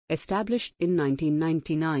Established in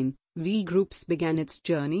 1999, V Groups began its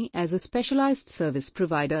journey as a specialized service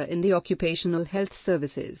provider in the occupational health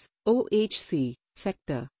services (OHC)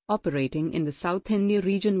 sector, operating in the South India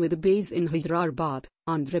region with a base in Hyderabad,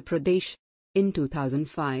 Andhra Pradesh. In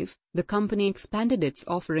 2005, the company expanded its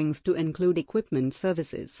offerings to include equipment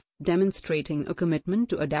services, demonstrating a commitment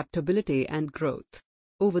to adaptability and growth.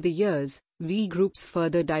 Over the years, V Groups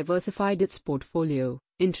further diversified its portfolio,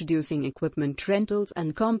 introducing equipment rentals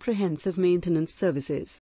and comprehensive maintenance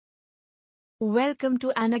services. Welcome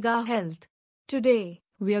to Anagahealth. Today,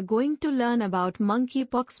 we are going to learn about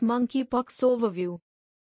monkeypox. Monkeypox overview.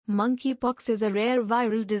 Monkeypox is a rare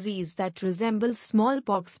viral disease that resembles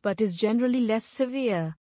smallpox but is generally less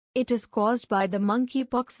severe. It is caused by the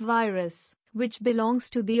monkeypox virus, which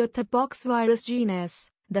belongs to the orthopox virus genus,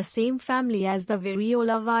 the same family as the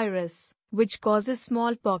variola virus, which causes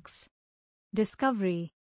smallpox.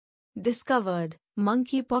 Discovery. Discovered.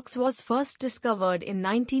 Monkeypox was first discovered in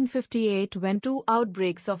 1958 when 2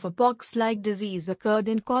 outbreaks of a pox-like disease occurred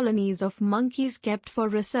in colonies of monkeys kept for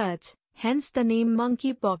research, hence the name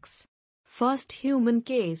monkeypox. First human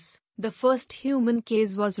case. The first human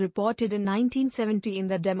case was reported in 1970 in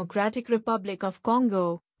the Democratic Republic of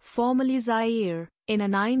Congo, formerly Zaire, in a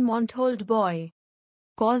 9-month-old boy.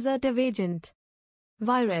 Causative agent.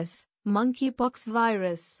 Virus. Monkeypox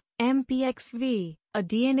virus, MPXV, a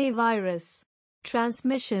DNA virus.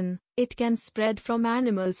 Transmission. It can spread from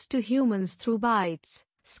animals to humans through bites,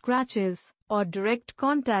 scratches, or direct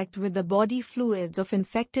contact with the body fluids of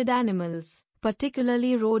infected animals,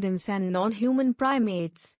 particularly rodents and non-human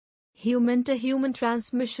primates. Human-to-human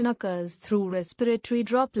transmission occurs through respiratory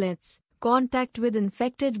droplets, contact with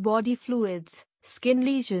infected body fluids, skin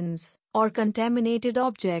lesions, or contaminated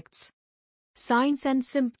objects. Signs and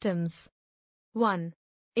symptoms. 1.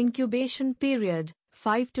 Incubation period,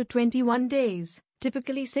 5 to 21 days,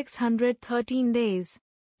 typically 613 days.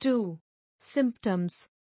 2. Symptoms.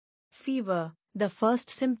 Fever, the first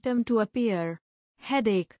symptom to appear.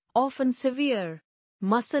 Headache, often severe.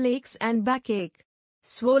 Muscle aches and backache.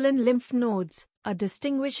 Swollen lymph nodes, a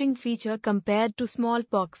distinguishing feature compared to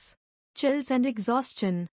smallpox. Chills and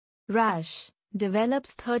exhaustion. Rash,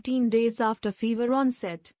 develops 13 days after fever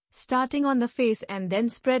onset, starting on the face and then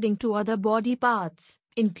spreading to other body parts,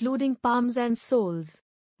 including palms and soles.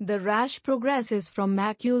 The rash progresses from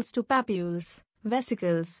macules to papules,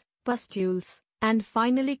 vesicles, pustules, and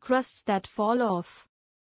finally crusts that fall off.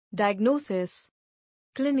 Diagnosis.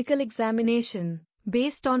 Clinical examination,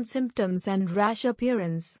 based on symptoms and rash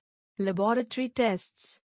appearance. Laboratory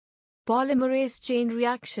tests. Polymerase chain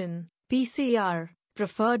reaction, PCR,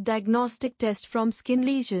 preferred diagnostic test from skin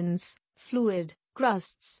lesions, fluid,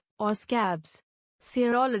 crusts, or scabs.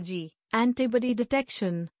 Serology, antibody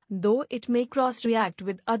detection, though it may cross-react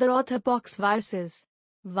with other orthopox viruses.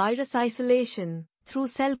 Virus isolation, through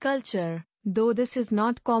cell culture, though this is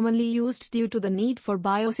not commonly used due to the need for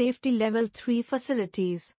biosafety level 3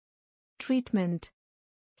 facilities. Treatment.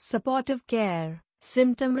 Supportive care,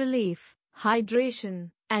 symptom relief,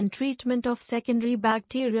 hydration, and treatment of secondary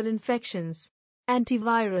bacterial infections.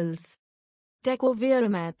 Antivirals.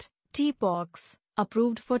 Tecovirimat, TPOXX,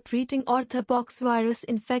 approved for treating orthopox virus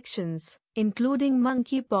infections, including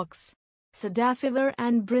monkeypox. Cidofovir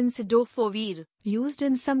and brincidofovir, used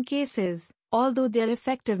in some cases, although their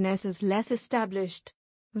effectiveness is less established.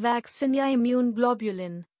 Vaccinia immune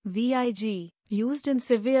globulin, VIG, used in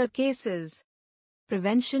severe cases.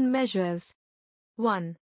 Prevention measures.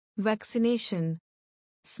 1. Vaccination.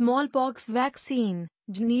 Smallpox vaccine,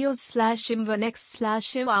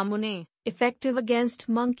 Jneos/Imvanex/Ivamune, effective against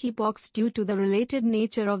monkeypox due to the related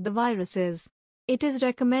nature of the viruses. It is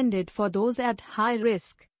recommended for those at high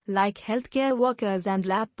risk, like healthcare workers and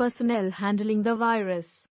lab personnel handling the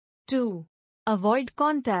virus. 2. Avoid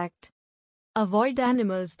contact. Avoid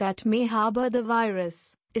animals that may harbor the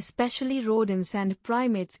virus, especially rodents and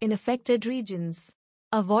primates in affected regions.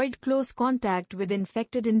 Avoid close contact with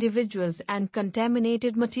infected individuals and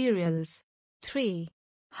contaminated materials. 3.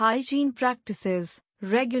 Hygiene practices,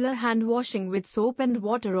 regular hand washing with soap and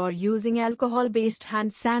water or using alcohol-based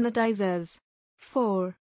hand sanitizers.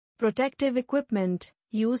 4. Protective equipment,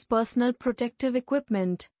 use personal protective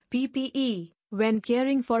equipment, PPE, when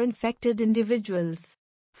caring for infected individuals.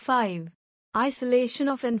 5. Isolation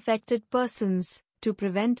of infected persons, to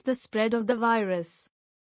prevent the spread of the virus.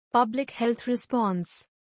 Public health response.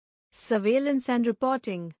 Surveillance and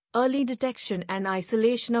reporting, early detection and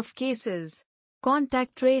isolation of cases.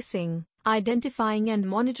 Contact tracing, identifying and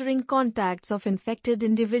monitoring contacts of infected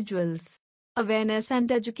individuals. Awareness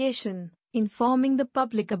and education, informing the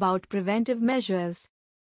public about preventive measures.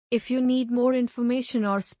 If you need more information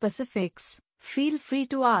or specifics, feel free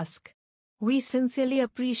to ask. We sincerely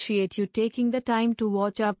appreciate you taking the time to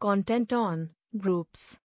watch our content on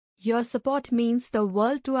Groups. Your support means the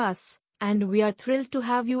world to us, and we are thrilled to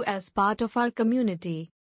have you as part of our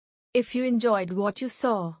community. If you enjoyed what you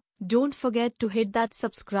saw, don't forget to hit that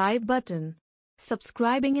subscribe button.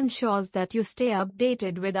 Subscribing ensures that you stay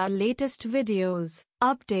updated with our latest videos,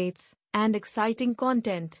 updates, and exciting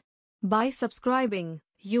content. By subscribing,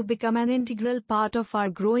 you become an integral part of our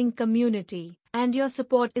growing community, and your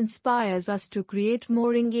support inspires us to create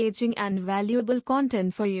more engaging and valuable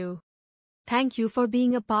content for you. Thank you for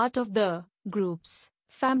being a part of the Groups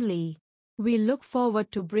family. We look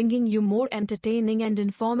forward to bringing you more entertaining and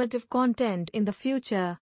informative content in the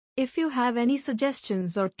future. If you have any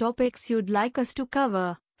suggestions or topics you'd like us to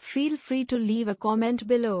cover, feel free to leave a comment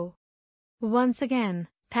below. Once again,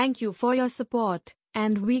 thank you for your support,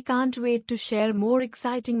 and we can't wait to share more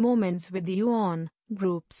exciting moments with you on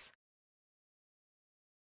Groups.